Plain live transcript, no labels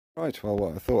Right, well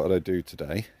what I thought I'd do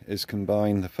today is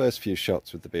combine the first few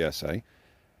shots with the BSA,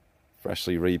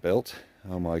 freshly rebuilt,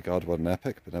 oh my god what an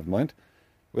epic, but never mind,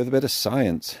 with a bit of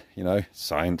science,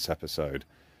 science episode,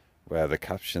 where the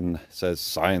caption says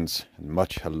science and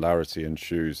much hilarity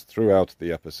ensues throughout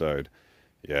the episode.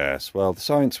 Yes, well the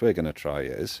science we're going to try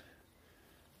is,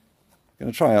 we're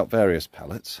going to try out various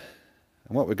pellets,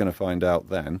 and what we're going to find out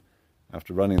then,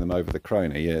 after running them over the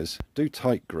chrony, is do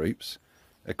tight groups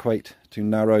equate to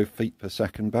narrow feet per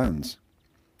second bands?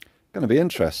 Going to be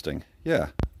interesting. Yeah,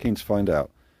 keen to find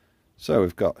out. So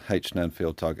we've got H&N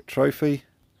Field Target Trophy,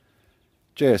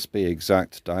 JSB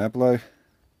Exact Diablo,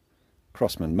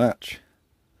 Crossman Match,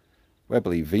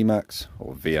 Webley VMAX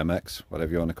or VMX,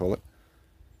 whatever you want to call it,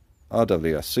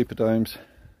 RWS Superdomes,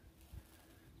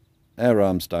 Air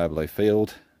Arms Diablo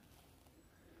Field,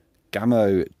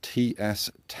 Gamo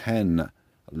TS10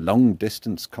 Long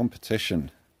Distance Competition,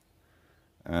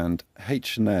 and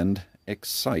H&N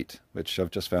Excite, which I've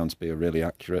just found to be a really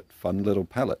accurate, fun little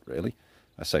pellet, really.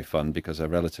 I say fun because they're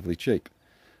relatively cheap.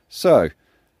 So,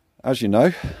 as you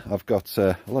know, I've got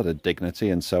a lot of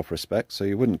dignity and self-respect, so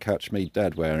you wouldn't catch me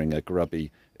dead wearing a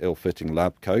grubby, ill-fitting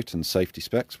lab coat and safety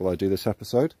specs while I do this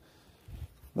episode.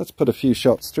 Let's put a few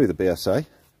shots through the BSA.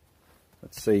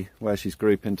 Let's see where she's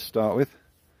grouping to start with.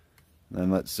 And then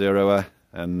let's zero her,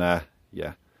 and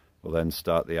yeah, we'll then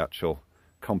start the actual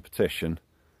competition.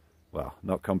 Well,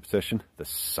 not competition, the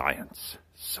science.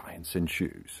 Science in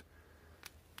shoes.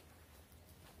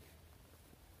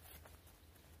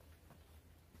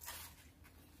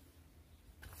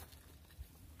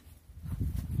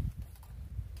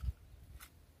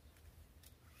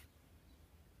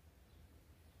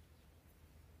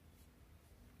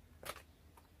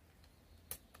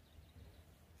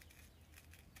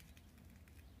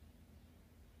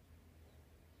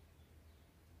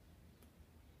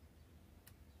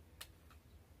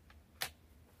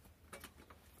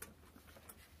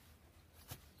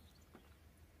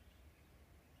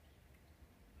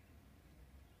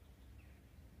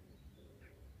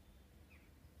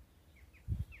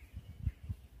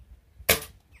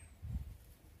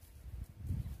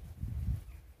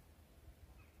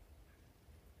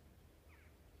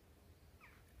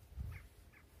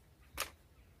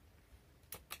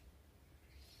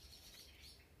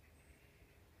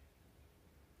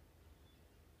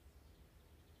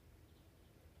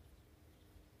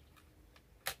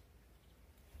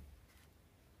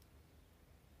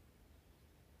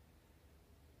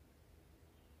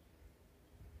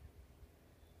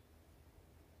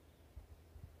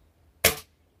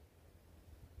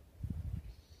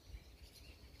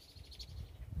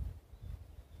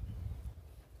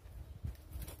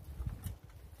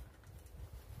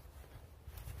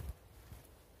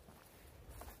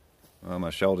 Well,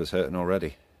 my shoulder's hurting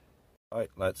already. Right,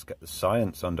 let's get the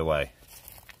science underway.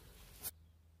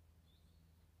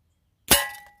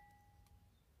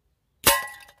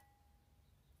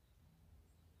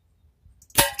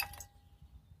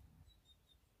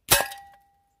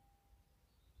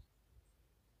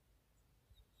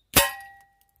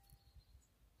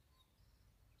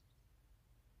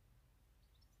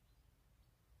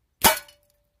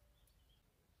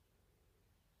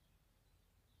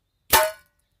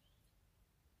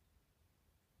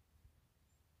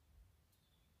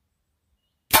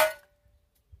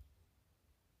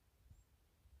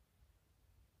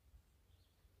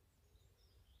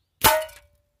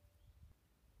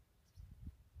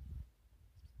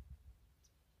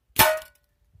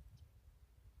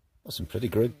 Some pretty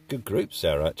good groups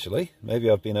there, actually. Maybe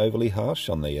I've been overly harsh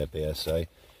on the BSA.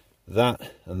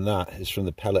 That and that is from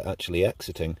the pellet actually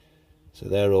exiting. So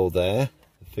they're all there.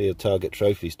 The field target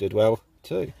trophies did well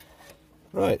too.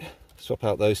 Right, swap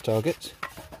out those targets.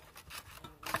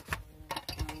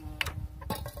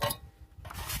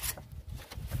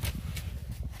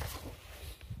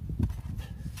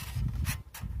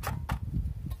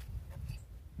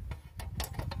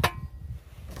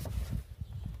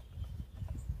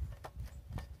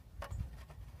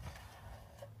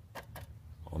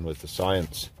 On with the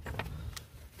science.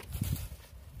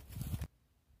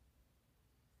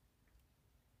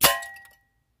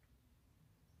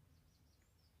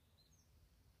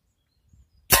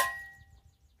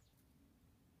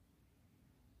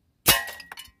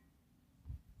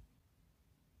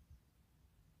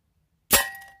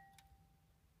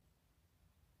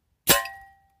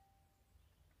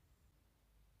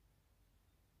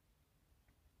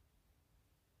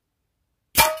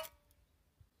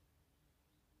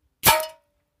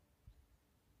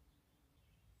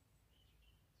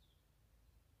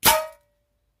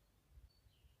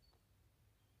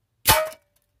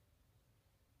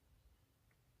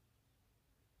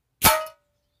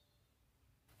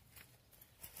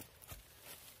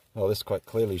 Well, this quite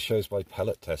clearly shows why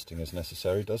pellet testing is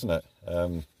necessary, doesn't it?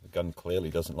 The gun clearly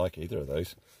doesn't like either of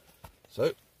those.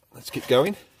 So, let's keep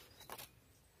going.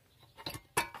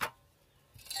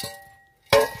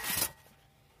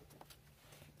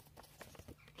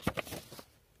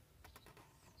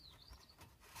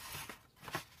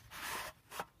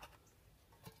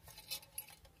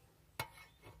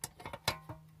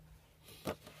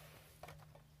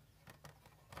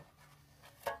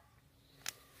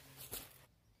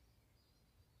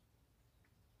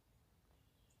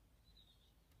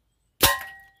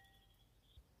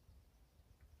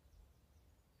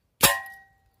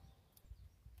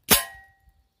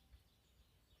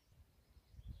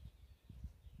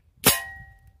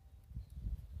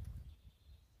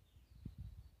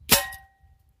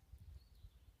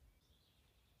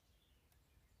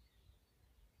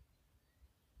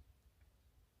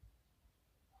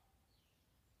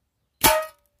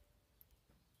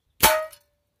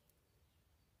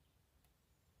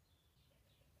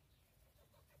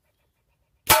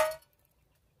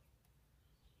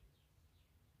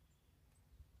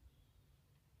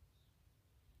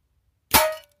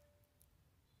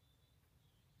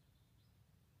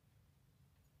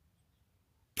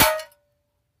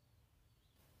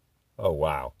 Oh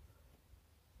wow.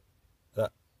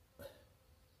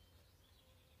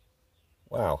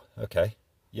 Wow, okay.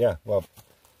 Yeah, well,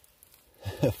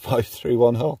 5 through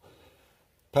 1 hole.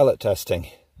 Pellet testing.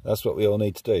 That's what we all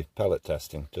need to do. Pellet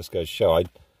testing. Just goes to show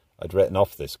I'd written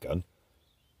off this gun.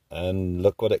 And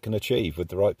look what it can achieve with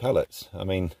the right pellets. I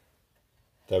mean,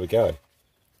 there we go.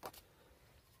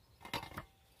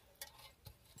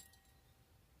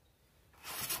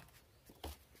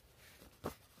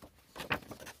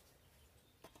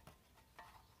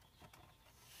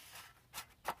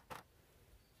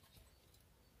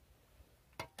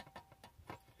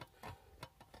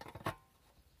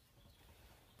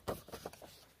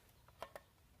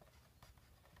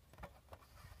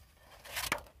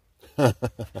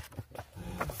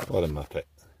 What a muppet.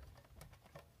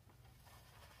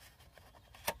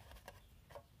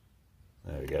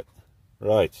 There we go.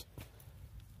 Right.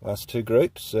 Last 2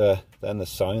 groups, then the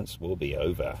science will be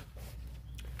over.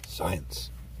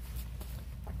 Science.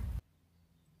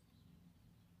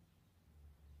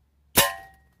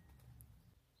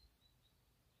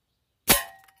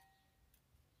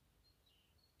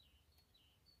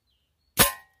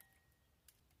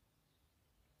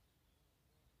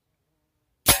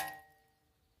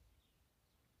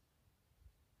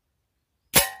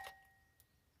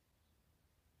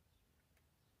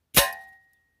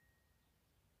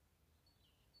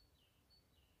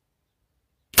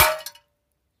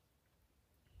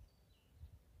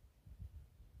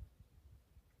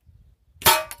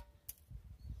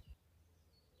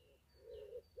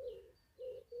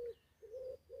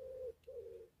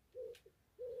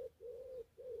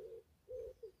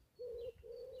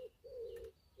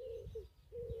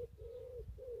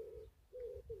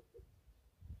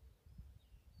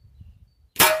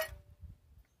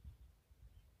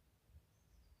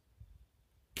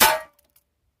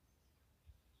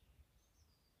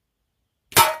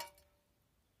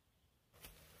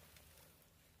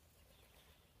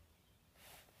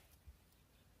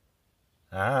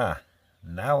 Ah,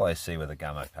 now I see where the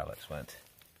gamma pellets went.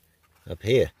 Up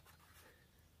here.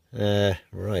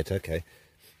 Right, okay.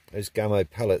 Those gamma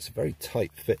pellets are very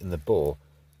tight fit in the bore,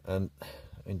 and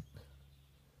I mean,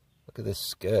 look at this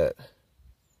skirt.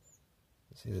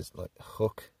 See this like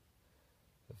hook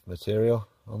of material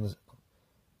on it.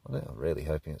 I'm really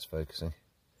hoping it's focusing.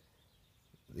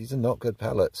 These are not good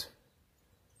pellets.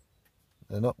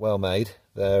 They're not well made.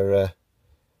 They're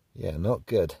yeah, not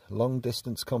good. Long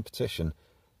distance competition.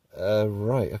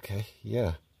 Right, okay,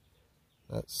 yeah.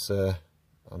 That's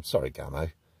I'm sorry,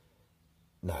 Gammo.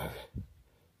 No.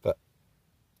 But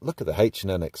look at the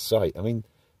H&N Excite. I mean,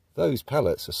 those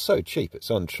pellets are so cheap, it's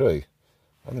untrue.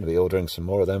 I'm going to be ordering some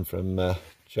more of them from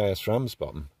JS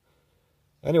Ramsbottom.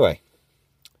 Anyway,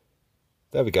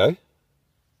 there we go.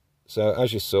 So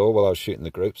as you saw while I was shooting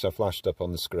the groups, I flashed up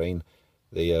on the screen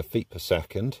the feet per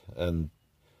second and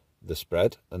the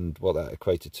spread and what that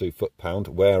equated to foot-pound,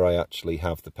 where I actually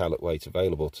have the pellet weight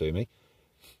available to me.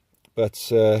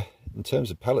 But in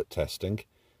terms of pellet testing,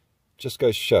 just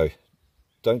goes to show,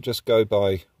 don't just go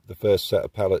by the first set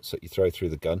of pellets that you throw through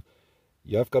the gun.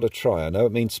 You have got to try. I know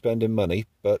it means spending money,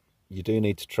 but you do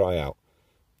need to try out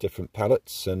different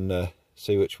pellets and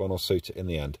see which one will suit it in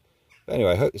the end. But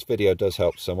anyway, I hope this video does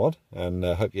help someone, and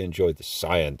I hope you enjoyed the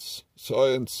science.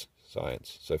 Science!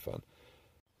 Science. So fun.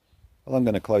 Well, I'm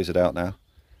going to close it out now.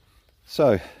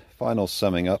 So, final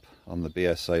summing up on the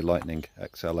BSA Lightning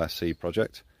XL SE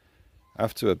project. I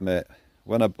have to admit,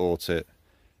 when I bought it,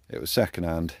 it was second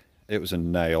hand. It was a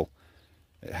nail.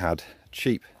 It had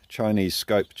cheap Chinese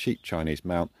scope, cheap Chinese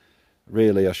mount.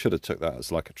 Really, I should have took that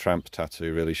as like a tramp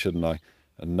tattoo, really, shouldn't I?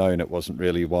 And known it wasn't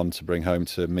really one to bring home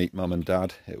to meet mum and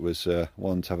dad. It was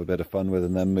one to have a bit of fun with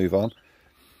and then move on.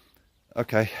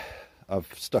 Okay,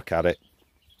 I've stuck at it.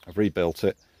 I've rebuilt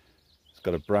it. It's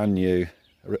got a brand new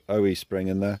OE spring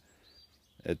in there.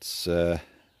 It's, as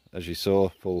you saw,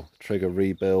 full trigger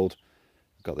rebuild.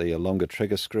 Got the longer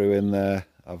trigger screw in there.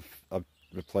 I've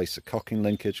replaced the cocking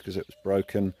linkage because it was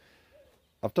broken.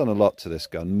 I've done a lot to this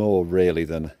gun, more really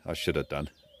than I should have done.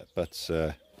 But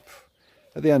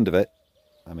at the end of it,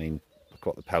 I mean, look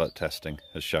what the pellet testing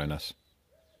has shown us.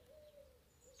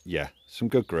 Yeah, some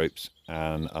good groups,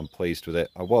 and I'm pleased with it.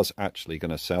 I was actually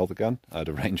going to sell the gun. I'd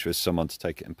arranged with someone to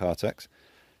take it in Part X.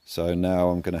 So now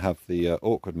I'm going to have the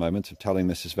awkward moment of telling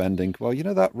Mrs. Vending, well, you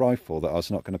know that rifle that I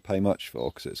was not going to pay much for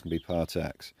because it's going to be Part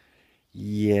X?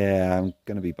 Yeah, I'm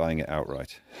going to be buying it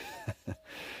outright.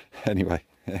 Anyway,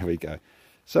 there we go.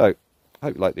 So,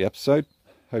 hope you liked the episode.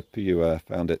 Hope you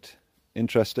found it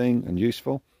interesting and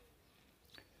useful.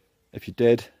 If you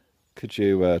did, could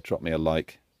you drop me a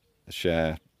like, a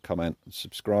share, comment, and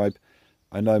subscribe?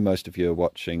 I know most of you are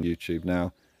watching YouTube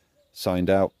now, signed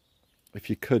out. If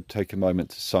you could take a moment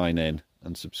to sign in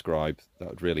and subscribe, that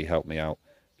would really help me out,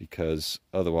 because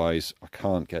otherwise I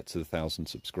can't get to the 1,000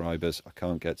 subscribers, I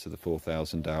can't get to the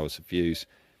 4,000 hours of views.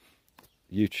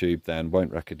 YouTube then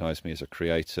won't recognise me as a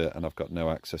creator, and I've got no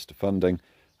access to funding.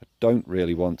 I don't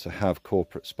really want to have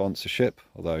corporate sponsorship,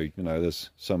 although, you know, there's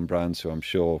some brands who I'm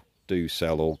sure do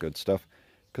sell all good stuff,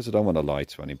 because I don't want to lie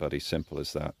to anybody, simple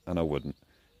as that, and I wouldn't.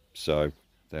 So,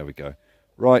 there we go.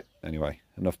 Right, anyway,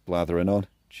 enough blathering on.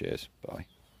 Cheers, bye.